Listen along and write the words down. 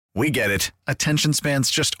We get it. Attention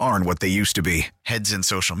spans just aren't what they used to be. Heads in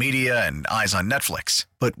social media and eyes on Netflix.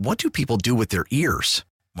 But what do people do with their ears?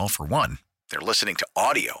 Well, for one, they're listening to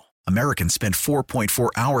audio. Americans spend 4.4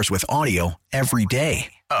 hours with audio every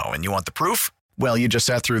day. Oh, and you want the proof? Well, you just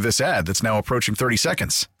sat through this ad that's now approaching 30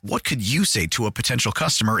 seconds. What could you say to a potential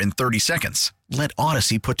customer in 30 seconds? Let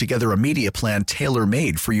Odyssey put together a media plan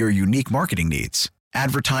tailor-made for your unique marketing needs.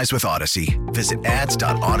 Advertise with Odyssey. Visit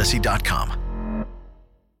ads.odyssey.com.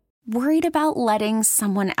 Worried about letting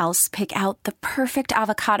someone else pick out the perfect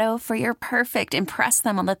avocado for your perfect impress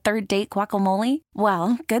them on the third date guacamole?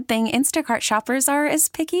 Well, good thing Instacart shoppers are as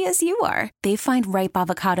picky as you are. They find ripe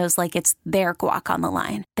avocados like it's their guac on the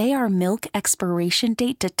line. They are milk expiration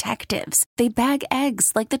date detectives. They bag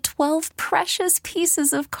eggs like the 12 precious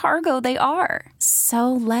pieces of cargo they are.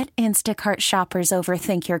 So let Instacart shoppers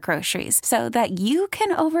overthink your groceries so that you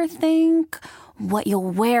can overthink what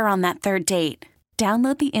you'll wear on that third date.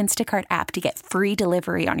 Download the Instacart app to get free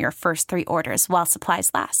delivery on your first 3 orders while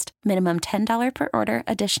supplies last. Minimum $10 per order.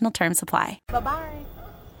 Additional terms apply. Bye-bye.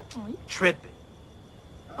 Oh, you tripping.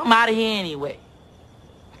 I'm out of here anyway.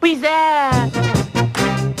 Peace out.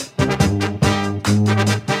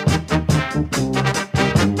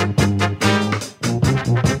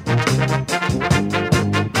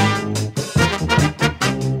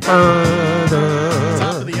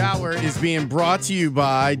 Being brought to you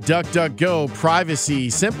by DuckDuckGo,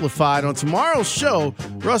 privacy simplified. On tomorrow's show,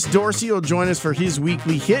 Russ Dorsey will join us for his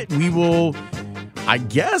weekly hit. We will, I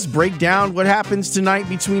guess, break down what happens tonight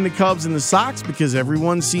between the Cubs and the Sox, because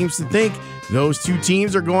everyone seems to think those two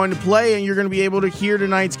teams are going to play, and you're going to be able to hear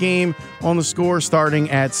tonight's game on the score starting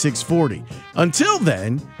at 6:40. Until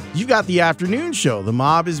then, you got the afternoon show. The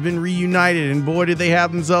mob has been reunited, and boy, did they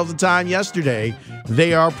have themselves a time yesterday.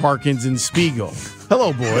 They are Parkins and Spiegel.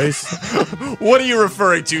 Hello, boys. What are you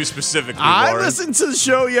referring to specifically, I Lauren? listened to the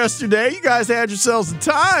show yesterday. You guys had yourselves a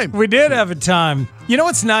time. We did have a time. You know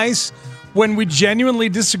what's nice? When we genuinely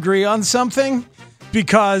disagree on something,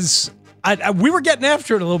 because we were getting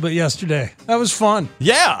after it a little bit yesterday. That was fun.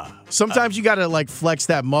 Yeah. Sometimes you got to like flex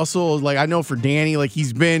that muscle. Like I know for Danny, like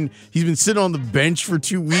he's been sitting on the bench for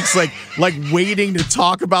 2 weeks, like waiting to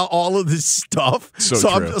talk about all of this stuff. So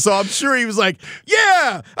I'm sure he was like,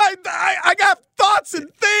 yeah, I got thoughts and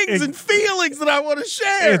things and feelings that I want to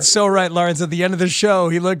share. It's so right, Lawrence. At the end of the show,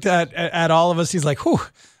 he looked at all of us. He's like, whew,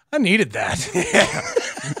 I needed that.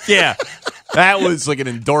 Yeah. That was like an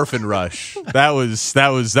endorphin rush. That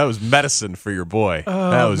was medicine for your boy.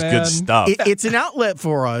 That was good stuff. It's an outlet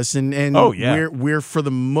for us, and oh, yeah. we're for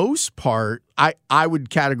the most part, I would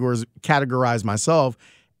categorize myself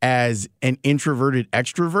as an introverted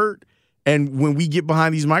extrovert. And when we get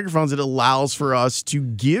behind these microphones, it allows for us to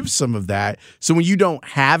give some of that. So when you don't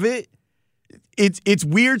have it, it's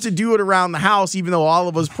weird to do it around the house, even though all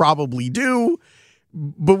of us probably do.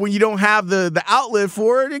 But when you don't have the outlet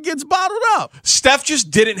for it, it gets bottled up. Steph just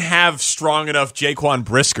didn't have strong enough Jaquan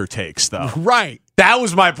Brisker takes, though. Right. That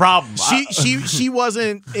was my problem. She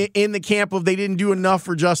wasn't in the camp of they didn't do enough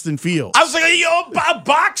for Justin Fields. I was like, yo, a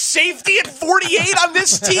box safety at 48 on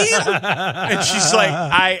this team? And she's like,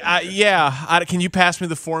 can you pass me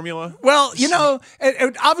the formula? Well, you know,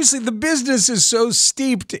 obviously the business is so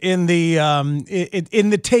steeped in the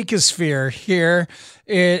takeosphere here.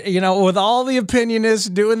 With all the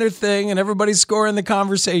opinionists doing their thing and everybody scoring the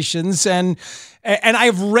conversations, and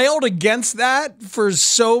I've railed against that for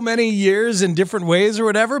so many years in different ways or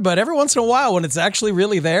whatever, but every once in a while when it's actually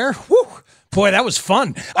really there, whew, boy, that was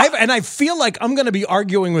fun. I feel like I'm going to be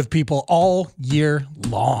arguing with people all year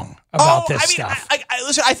long about this stuff.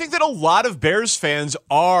 Listen, I think that a lot of Bears fans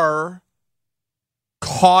are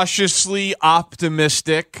cautiously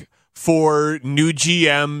optimistic for new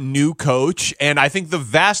GM, new coach, and I think the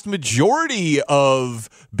vast majority of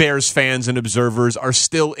Bears fans and observers are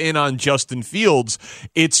still in on Justin Fields.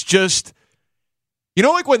 It's just,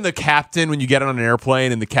 like when you get on an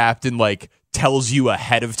airplane and the captain like tells you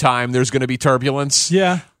ahead of time there's going to be turbulence?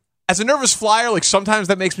 Yeah. As a nervous flyer, like sometimes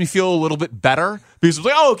that makes me feel a little bit better because it's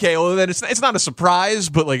like, oh, okay, well then it's not a surprise,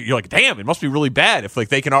 but like you're like, damn, it must be really bad if like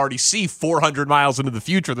they can already see 400 miles into the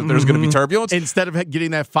future that there's going to be turbulence instead of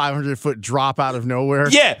getting that 500-foot drop out of nowhere.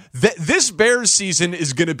 Yeah, this Bears season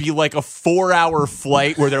is going to be like a 4-hour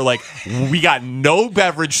flight where they're like, we got no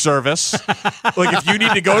beverage service. Like if you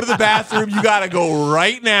need to go to the bathroom, you got to go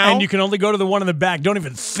right now, and you can only go to the one in the back. Don't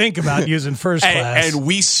even think about using first class. And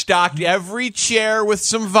we stocked every chair with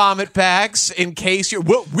some vomit packs in case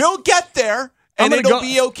we'll get there. And it'll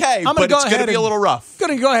be okay, but it's going to be a little rough. I'm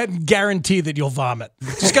going to go ahead and guarantee that you'll vomit.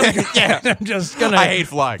 Just gonna, I hate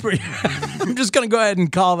flying. I'm just going to go ahead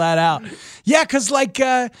and call that out. Yeah, because like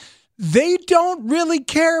they don't really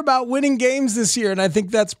care about winning games this year, and I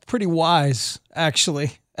think that's pretty wise,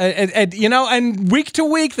 actually. And week to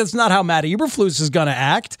week, that's not how Matt Eberflus is going to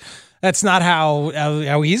act. That's not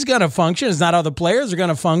how he's going to function. It's not how the players are going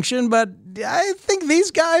to function. But I think these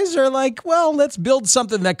guys are like, well, let's build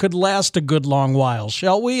something that could last a good long while,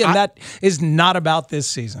 shall we? And that is not about this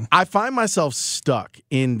season. I find myself stuck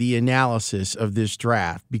in the analysis of this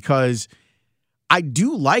draft because I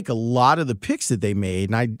do like a lot of the picks that they made.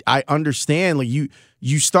 And I understand, like,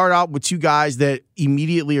 you start out with two guys that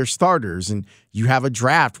immediately are starters, and you have a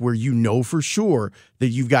draft where you know for sure that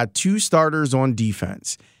you've got two starters on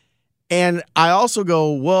defense. And I also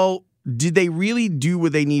go, well, did they really do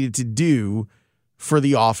what they needed to do for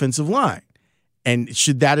the offensive line? And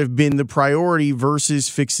should that have been the priority versus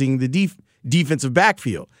fixing the defensive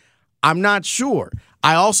backfield? I'm not sure.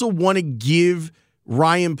 I also want to give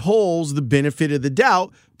Ryan Poles the benefit of the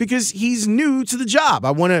doubt because he's new to the job.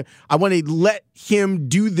 I want to let him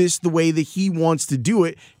do this the way that he wants to do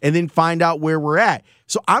it and then find out where we're at.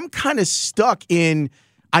 So I'm kind of stuck in,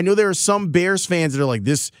 I know there are some Bears fans that are like,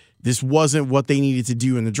 this wasn't what they needed to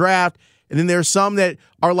do in the draft. And then there are some that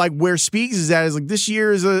are like where Speaks is at, is like, this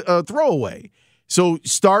year is a throwaway. So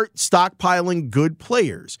start stockpiling good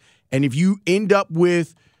players. And if you end up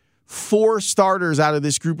with 4 starters out of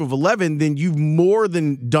this group of 11, then you've more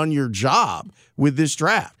than done your job with this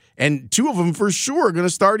draft. And 2 of them for sure are going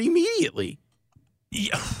to start immediately.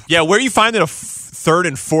 Yeah, where are you finding a third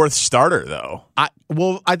and fourth starter, though? I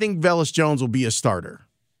think Velus Jones will be a starter.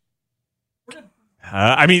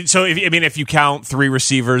 If you count 3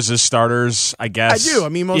 receivers as starters, I guess. I do. I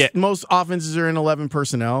mean, most offenses are in 11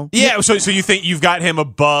 personnel. Yeah, so you think you've got him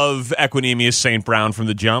above Equanimeous St. Brown from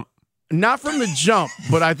the jump? Not from the jump,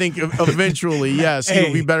 but I think eventually, yes,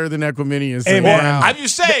 he'll be better than Equanimeous. I'm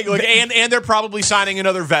just saying, like, and they're probably signing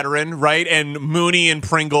another veteran, right? And Mooney and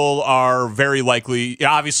Pringle are very likely,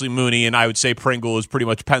 obviously Mooney, and I would say Pringle is pretty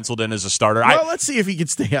much penciled in as a starter. Well, let's see if he can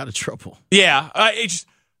stay out of trouble. Yeah,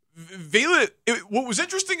 what was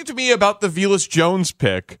interesting to me about the Velus Jones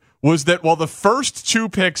pick was that while the first 2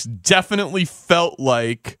 picks definitely felt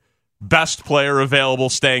like best player available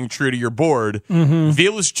staying true to your board,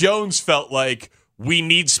 Velus Jones felt like we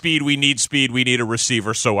need speed, we need a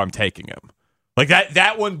receiver, so I'm taking him. Like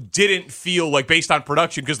that one didn't feel like based on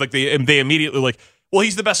production because like they immediately like, well,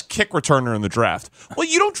 he's the best kick returner in the draft. Well,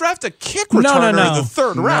 you don't draft a kick returner in the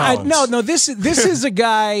 3rd round. This is a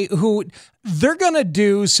guy who they're going to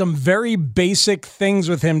do some very basic things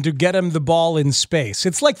with him to get him the ball in space.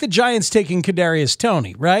 It's like the Giants taking Kadarius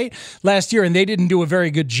Toney, right? Last year, and they didn't do a very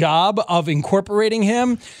good job of incorporating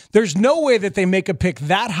him. There's no way that they make a pick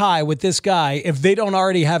that high with this guy if they don't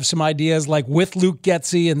already have some ideas like with Luke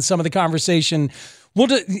Getsy and some of the conversation.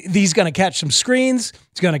 He's going to catch some screens.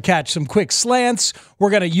 He's going to catch some quick slants. We're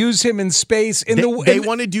going to use him in space. They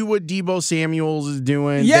want to do what Deebo Samuels is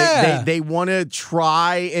doing. Yeah. They want to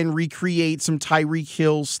try and recreate some Tyreek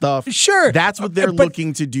Hill stuff. Sure. That's what they're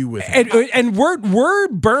looking to do with him. And we're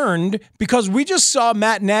burned because we just saw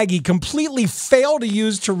Matt Nagy completely fail to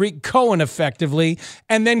use Tariq Cohen effectively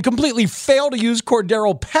and then completely fail to use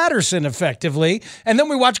Cordero Patterson effectively. And then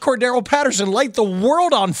we watch Cordero Patterson light the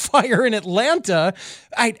world on fire in Atlanta.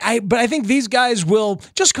 But I think these guys will,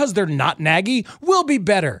 just because they're not Nagy, will be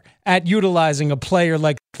better at utilizing a player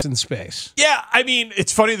like this in space. Yeah, I mean,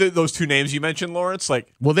 it's funny that those 2 names you mentioned, Lawrence.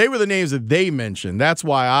 Like, well, they were the names that they mentioned. That's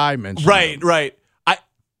why I mentioned them. Right.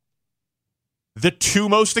 The 2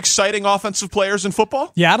 most exciting offensive players in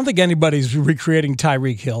football? Yeah, I don't think anybody's recreating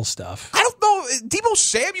Tyreek Hill stuff. I don't know. Deebo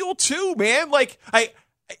Samuel, too, man. Like,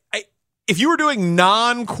 if you were doing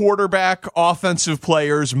non-quarterback offensive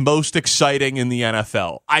players most exciting in the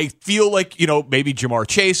NFL, I feel like, maybe Jamar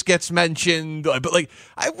Chase gets mentioned, but like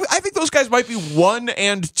I think those guys might be 1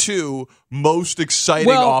 and 2 most exciting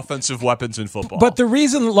offensive weapons in football. But the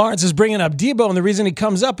reason Lawrence is bringing up Deebo and the reason he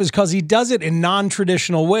comes up is because he does it in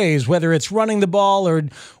non-traditional ways, whether it's running the ball or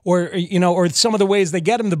some of the ways they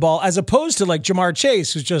get him the ball, as opposed to like Jamar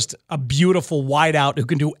Chase, who's just a beautiful wideout who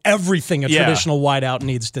can do everything a traditional wideout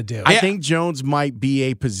needs to do. I think Jones might be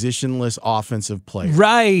a positionless offensive player.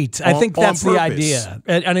 Right. I think that's the idea.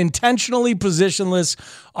 An intentionally positionless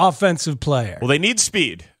offensive player. Well, they need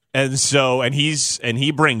speed. And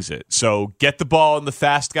he brings it. So get the ball in the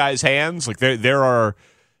fast guy's hands. Like there are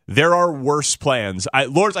worse plans.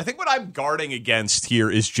 Lawrence, I think what I'm guarding against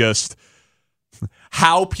here is just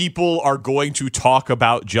how people are going to talk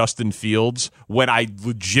about Justin Fields when I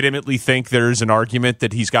legitimately think there's an argument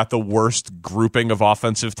that he's got the worst grouping of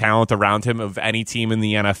offensive talent around him of any team in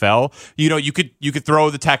the NFL. You could throw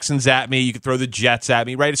the Texans at me, you could throw the Jets at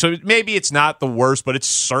me, right? So maybe it's not the worst, but it's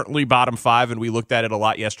certainly bottom 5, and we looked at it a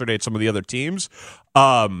lot yesterday at some of the other teams.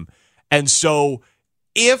 And so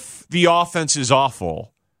if the offense is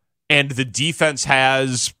awful and the defense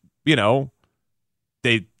has,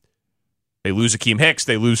 they lose Akeem Hicks,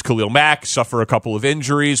 they lose Khalil Mack, suffer a couple of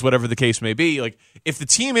injuries, whatever the case may be. Like, if the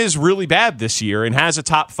team is really bad this year and has a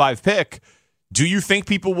top 5 pick, do you think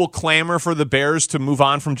people will clamor for the Bears to move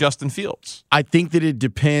on from Justin Fields? I think that it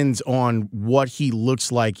depends on what he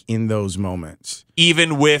looks like in those moments.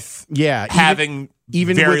 Even with having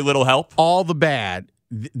even very with little help? All the bad,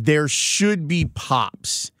 there should be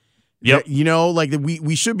pops. Yep.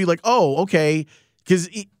 We should be like, oh, okay, because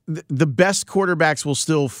the best quarterbacks will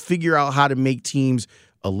still figure out how to make teams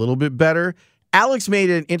a little bit better. Alex made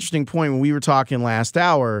an interesting point when we were talking last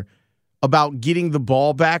hour about getting the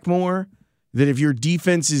ball back more, that if your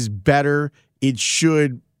defense is better, it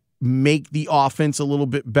should make the offense a little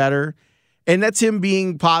bit better. And that's him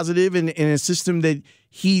being positive in a system that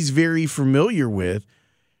he's very familiar with.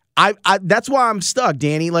 That's why I'm stuck,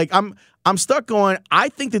 Danny. Like, I'm stuck going, I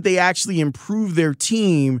think that they actually improve their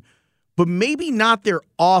team, but maybe not their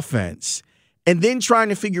offense. And then trying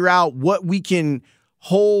to figure out what we can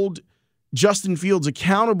hold Justin Fields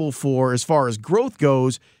accountable for as far as growth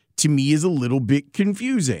goes, to me, is a little bit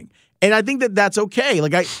confusing. And I think that that's okay.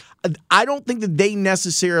 Like, I don't think that they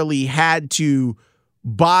necessarily had to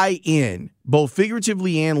buy in, both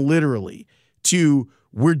figuratively and literally, to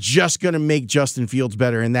we're just going to make Justin Fields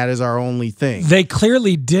better, and that is our only thing. They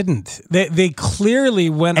clearly didn't. They clearly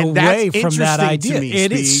went away from that idea.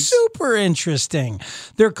 It is super interesting.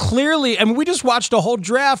 They're clearly, we just watched a whole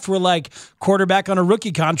draft where, like, quarterback on a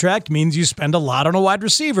rookie contract means you spend a lot on a wide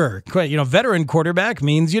receiver. Veteran quarterback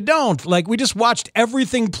means you don't. Like, we just watched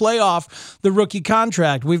everything play off the rookie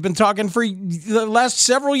contract. We've been talking for the last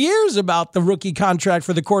several years about the rookie contract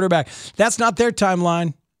for the quarterback. That's not their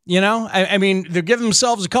timeline. They're giving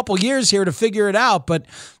themselves a couple years here to figure it out, but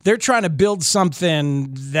they're trying to build something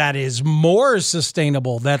that is more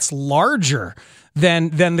sustainable, that's larger than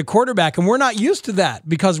the quarterback. And we're not used to that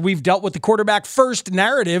because we've dealt with the quarterback first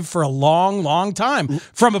narrative for a long, long time,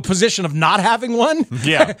 from a position of not having one.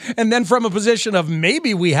 Yeah. And then from a position of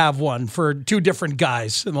maybe we have one for 2 different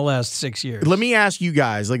guys in the last 6 years. Let me ask you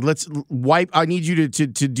guys, like, let's wipe. I need you to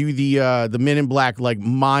do the Men in Black, like,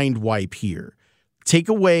 mind wipe here. Take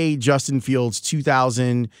away Justin Fields'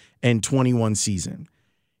 2021 season.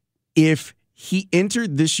 If he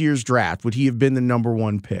entered this year's draft, would he have been the number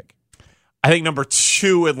 1 pick? I think number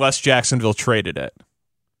 2, unless Jacksonville traded it.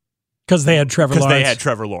 Because they had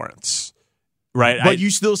Trevor Lawrence. Right? But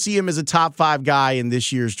you still see him as a top 5 guy in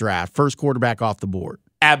this year's draft. First quarterback off the board.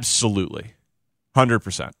 Absolutely.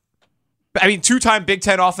 100%. 2-time Big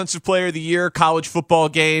Ten Offensive Player of the Year, college football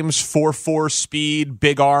games, 4.4 speed,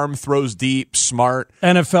 big arm, throws deep, smart.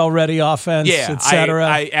 NFL-ready offense,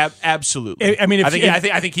 etc. Absolutely. I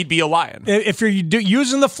think he'd be a Lion. If you're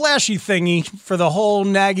using the flashy thingy for the whole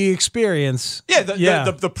Nagy experience. Yeah,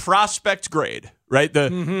 the prospect grade, right?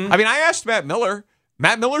 I asked Matt Miller.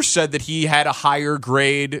 Matt Miller said that he had a higher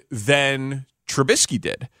grade than Trubisky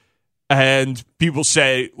did. And people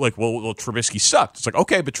say, like, well, Trubisky sucked. It's like,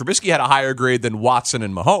 okay, but Trubisky had a higher grade than Watson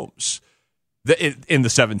and Mahomes in the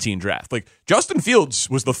 17 draft. Like, Justin Fields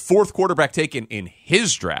was the 4th quarterback taken in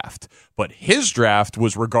his draft, but his draft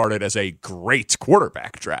was regarded as a great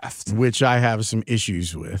quarterback draft. Which I have some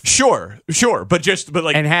issues with. Sure. But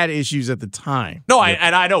and had issues at the time. No,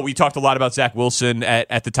 I know. We talked a lot about Zach Wilson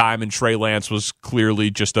at the time, and Trey Lance was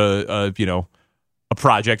clearly just a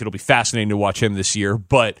project. It'll be fascinating to watch him this year,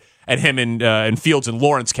 but... And him and Fields and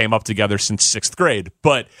Lawrence came up together since 6th grade.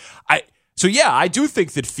 But I do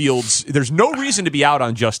think that Fields, there's no reason to be out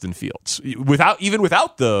on Justin Fields without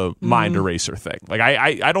the mind eraser thing. Like,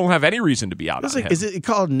 I don't have any reason to be out on him. Is it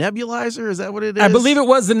called nebulizer? Is that what it is? I believe it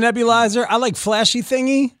was the nebulizer. I like flashy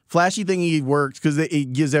thingy. Flashy thingy works because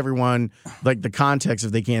it gives everyone, like, the context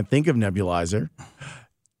if they can't think of nebulizer.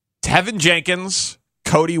 Tevin Jenkins,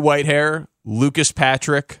 Cody Whitehair, Lucas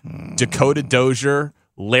Patrick, Dakota Dozier,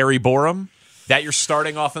 Larry Borum. that your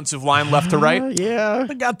starting offensive line left to right? Yeah.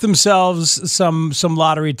 They got themselves some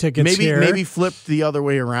lottery tickets here. Maybe flip the other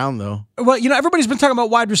way around, though. Well, everybody's been talking about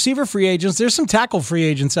wide receiver free agents. There's some tackle free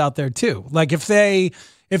agents out there, too. Like, if they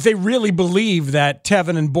really believe that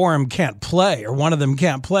Tevin and Borum can't play or one of them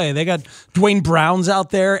can't play, they got Dwayne Brown's out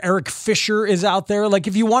there. Eric Fisher is out there. Like,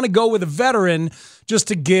 if you want to go with a veteran just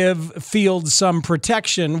to give Fields some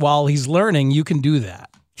protection while he's learning, you can do that.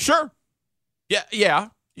 Sure. Yeah.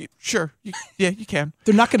 Sure. You can.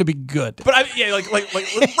 They're not going to be good. But right.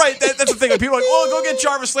 That's the thing. Like, people are like, oh, go get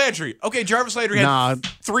Jarvis Landry. Okay, Jarvis Landry had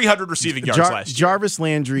 300 receiving yards last year. Jarvis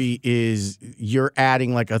Landry you're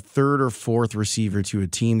adding like a third or fourth receiver to a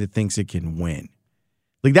team that thinks it can win.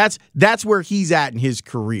 Like that's where he's at in his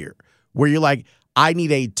career, where you're like, I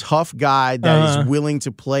need a tough guy that is willing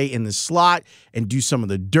to play in the slot and do some of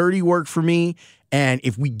the dirty work for me. And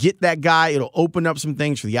if we get that guy, it'll open up some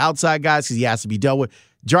things for the outside guys because he has to be dealt with.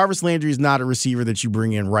 Jarvis Landry is not a receiver that you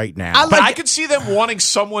bring in right now. I could see them wanting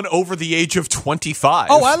someone over the age of 25.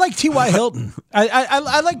 Oh, I like T.Y. Hilton.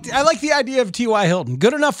 I like the idea of T.Y. Hilton.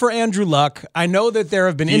 Good enough for Andrew Luck. I know that there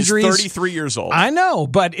have been injuries. He's 33 years old. I know,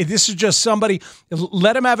 but this is just somebody.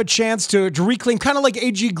 Let him have a chance to reclaim, kind of like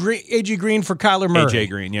A.G. Green for Kyler Murray. A.J.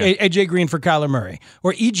 Green, yeah. A.J. Green for Kyler Murray.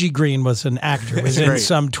 Or E.G. Green was an actor. Was in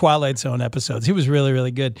some Twilight Zone episodes. He was really,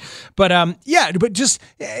 really good. But, but just,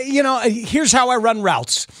 here's how I run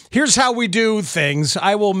routes. Here's how we do things.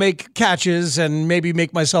 I will make catches and maybe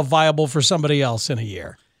make myself viable for somebody else in a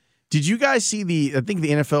year. Did you guys see I think the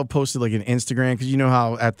NFL posted like an Instagram, because you know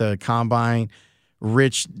how at the combine,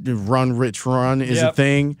 rich run is a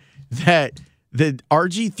thing, that the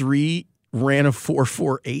RG3 ran a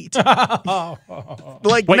 4.48.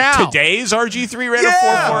 Like, wait, now today's RG3 ran a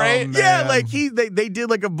 4.48? Yeah, like they did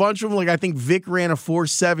like a bunch of them. Like I think Vic ran a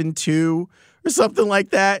 4.72 or something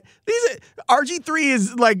like that. RG3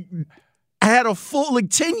 is like had a full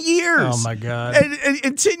 10 years. Oh my God.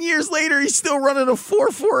 And 10 years later, he's still running a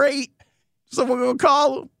 4.48. Someone gonna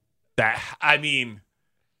call him.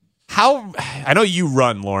 How I know you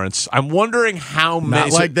run, Lawrence. I'm wondering how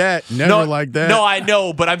many. Not like that. Never like that. No, I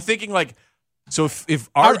know, but I'm thinking like, so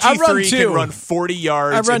if RG3 can run 40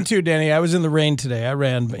 yards. I run too, Danny. I was in the rain today. I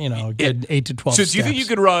ran, a good 8 to 12 So do you think you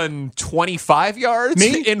could run 25 yards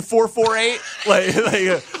in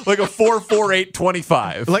 4.48? like a 4.48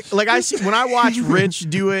 25? Like I see when I watch Rich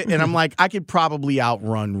do it, and I'm like, I could probably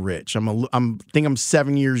outrun Rich. I'm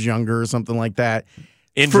 7 years younger or something like that.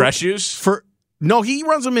 In dress shoes? No, he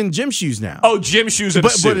runs them in gym shoes now. Oh, gym shoes and a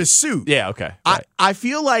suit. But a suit. Yeah, okay. Right. I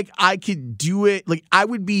feel like I could do it. Like, I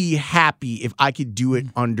would be happy if I could do it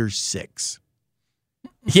under 6.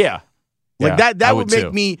 Yeah. Like that would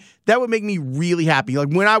make me really happy. Like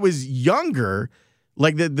when I was younger,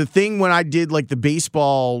 like the thing when I did like the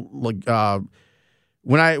baseball, like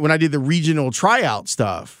when I did the regional tryout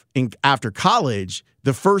stuff after college,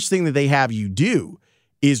 the first thing that they have you do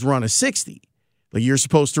is run a 60. Like you're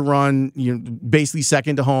supposed to run, basically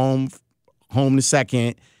second to home to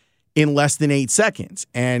second in less than 8 seconds.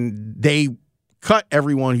 And they cut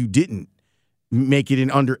everyone who didn't make it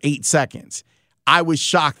in under 8 seconds. I was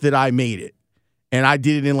shocked that I made it. And I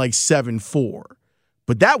did it in like 7.4.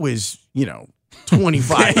 But that was,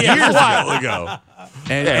 25 years a while ago.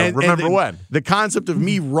 And remember when? The concept of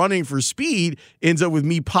me running for speed ends up with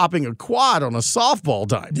me popping a quad on a softball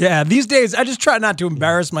diamond. Yeah, these days I just try not to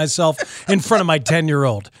embarrass myself in front of my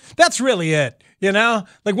 10-year-old. That's really it.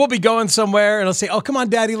 Like we'll be going somewhere and I'll say, "Oh, come on,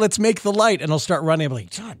 Daddy, let's make the light," and I'll start running. I'm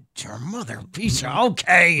like, "God, your mother piece of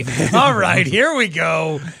okay, all right, here we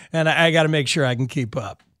go," and I got to make sure I can keep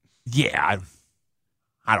up. Yeah,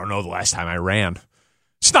 I don't know the last time I ran.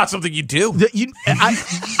 It's not something you do.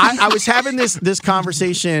 I was having this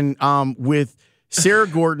conversation with Sarah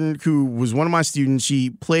Gordon, who was one of my students.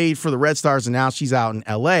 She played for the Red Stars, and now she's out in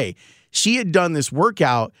L.A. She had done this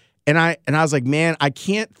workout, and I was like, man, I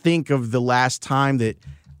can't think of the last time that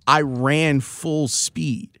I ran full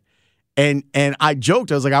speed. And I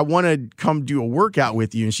joked. I was like, I want to come do a workout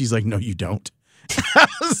with you. And she's like, no, you don't. I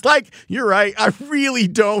was like, you're right. I really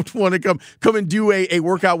don't want to come and do a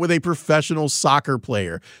workout with a professional soccer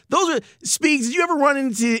player. Those are Speaks. Did you ever run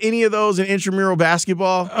into any of those in intramural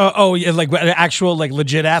basketball? Yeah, like actual like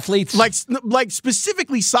legit athletes, like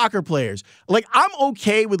specifically soccer players. Like I'm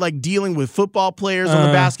okay with like dealing with football players on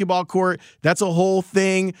the basketball court. That's a whole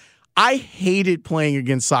thing. I hated playing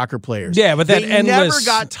against soccer players. Yeah, but that they never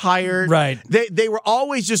got tired. Right. They were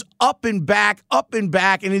always just up and back,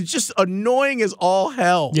 and it's just annoying as all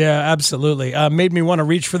hell. Yeah, absolutely. Made me want to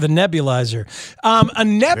reach for the nebulizer. A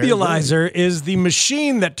nebulizer is the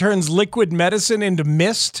machine that turns liquid medicine into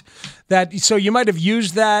mist So you might have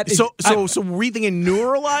used that. So were we thinking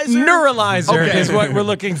neuralizer? Neuralizer Okay. is what we're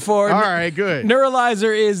looking for. All right, good.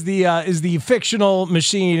 Neuralizer is the fictional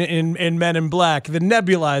machine in Men in Black. The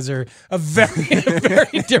nebulizer, a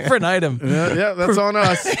very different item. Yeah, that's on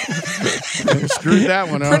us. Screwed that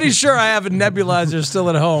one up. Pretty sure I have a nebulizer still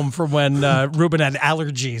at home from when Ruben had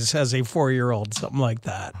allergies as a 4-year-old, something like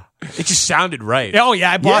that. It just sounded right. Oh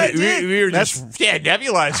yeah, I bought it. We were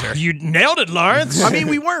nebulizer. You nailed it, Lawrence. I mean,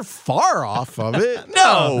 we weren't far off of it.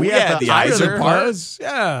 No, we had the Izer Izer part.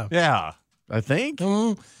 Yeah. Yeah. I think.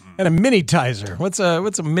 And a mini tizer. What's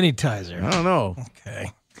a mini tizer? I don't know.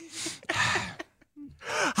 Okay.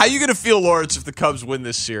 How you going to feel, Lawrence, if the Cubs win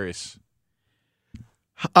this series?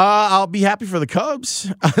 I'll be happy for the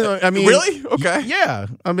Cubs. I mean, really? Okay. Yeah.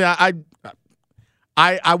 I mean,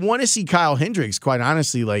 I want to see Kyle Hendricks, quite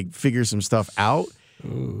honestly, like figure some stuff out.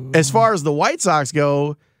 Ooh. As far as the White Sox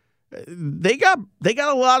go, they got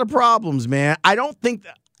a lot of problems, man. I don't think,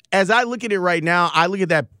 as I look at it right now, I look at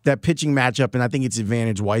that pitching matchup and I think it's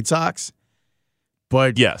advantage White Sox.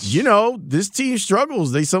 But yes, this team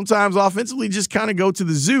struggles. They sometimes offensively just kind of go to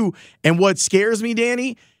the zoo. And what scares me,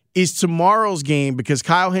 Danny, is tomorrow's game, because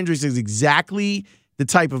Kyle Hendricks is exactly the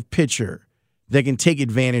type of pitcher that can take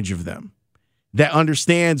advantage of them, that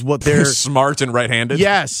understands what their smart and right-handed.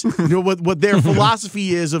 Yes, what their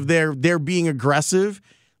philosophy is of their being aggressive.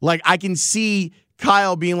 Like, I can see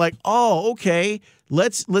Kyle being like, "Oh, okay,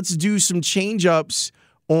 let's do some change-ups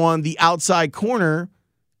on the outside corner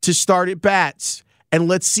to start at bats, and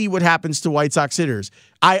let's see what happens to White Sox hitters."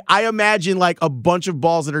 I imagine like a bunch of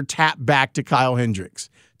balls that are tapped back to Kyle Hendricks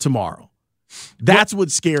tomorrow. That's what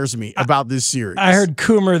scares me about this series. I heard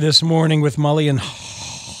Coomer this morning with Mully and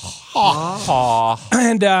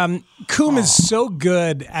and Coom is so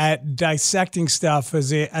good at dissecting stuff as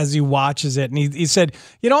he watches it, and he said,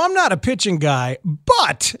 "I'm not a pitching guy,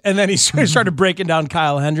 but," and then he started breaking down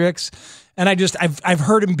Kyle Hendricks. And I've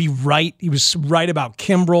heard him be right. He was right about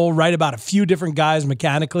Kimbrel, right about a few different guys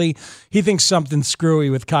mechanically. He thinks something's screwy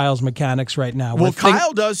with Kyle's mechanics right now. Well,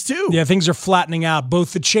 Kyle does too. Yeah, things are flattening out.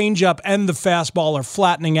 Both the changeup and the fastball are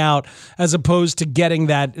flattening out, as opposed to getting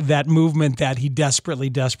that movement that he desperately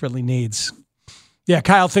needs. Yeah,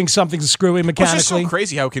 Kyle thinks something's screwy mechanically. It's just so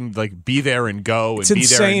crazy how it can be there and go and it's be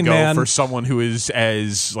insane, there and go, man. For someone who is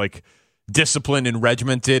as disciplined and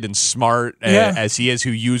regimented and smart as he is,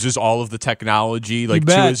 who uses all of the technology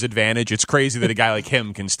to his advantage. It's crazy that a guy like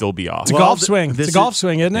him can still be off. It's a golf swing. It's a golf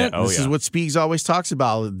swing, isn't it? This is what Speaks always talks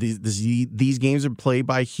about. These games are played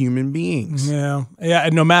by human beings. Yeah.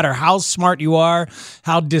 And no matter how smart you are,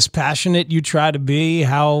 how dispassionate you try to be,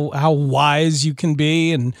 how wise you can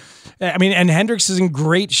be, and Hendricks is in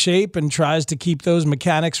great shape and tries to keep those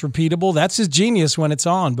mechanics repeatable. That's his genius when it's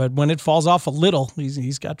on, but when it falls off a little,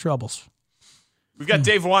 he's got troubles. We've got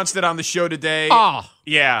Dave Wannstedt on the show today.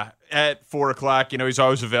 Yeah, at 4 o'clock. He's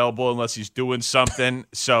always available unless he's doing something.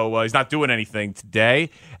 So he's not doing anything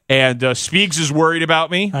today. And Speaks is worried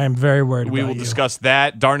about me. I am very worried about you. We will discuss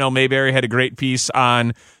that. Darnell Mayberry had a great piece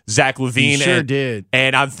on Zach LaVine. He sure did.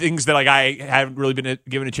 And on things that I haven't really been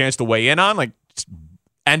given a chance to weigh in on, like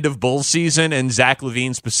end of Bulls season and Zach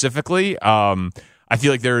LaVine specifically. I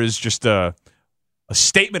feel like there is just a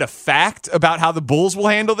statement of fact about how the Bulls will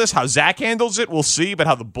handle this. How Zach handles it, we'll see, but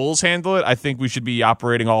how the Bulls handle it, I think we should be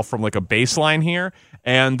operating all from a baseline here.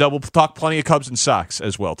 And we'll talk plenty of Cubs and Sox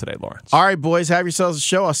as well today, Lawrence. All right, boys, have yourselves a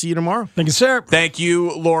show. I'll see you tomorrow. Thank you, sir. Thank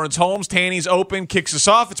you, Lawrence Holmes. Tanny's open, kicks us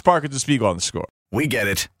off. It's Parkins and Spiegel on The Score. We get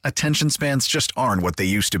it. Attention spans just aren't what they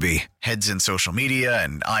used to be. Heads in social media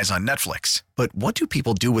and eyes on Netflix. But what do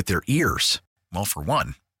people do with their ears? Well, for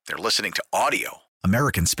one, they're listening to audio.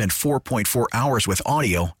 Americans spend 4.4 hours with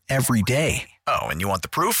audio every day. Oh, and you want the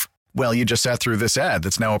proof? Well, you just sat through this ad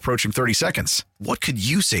that's now approaching 30 seconds. What could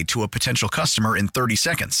you say to a potential customer in 30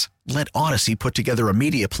 seconds? Let Odyssey put together a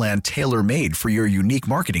media plan tailor-made for your unique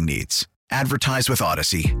marketing needs. Advertise with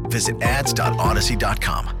Odyssey. Visit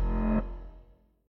ads.odyssey.com.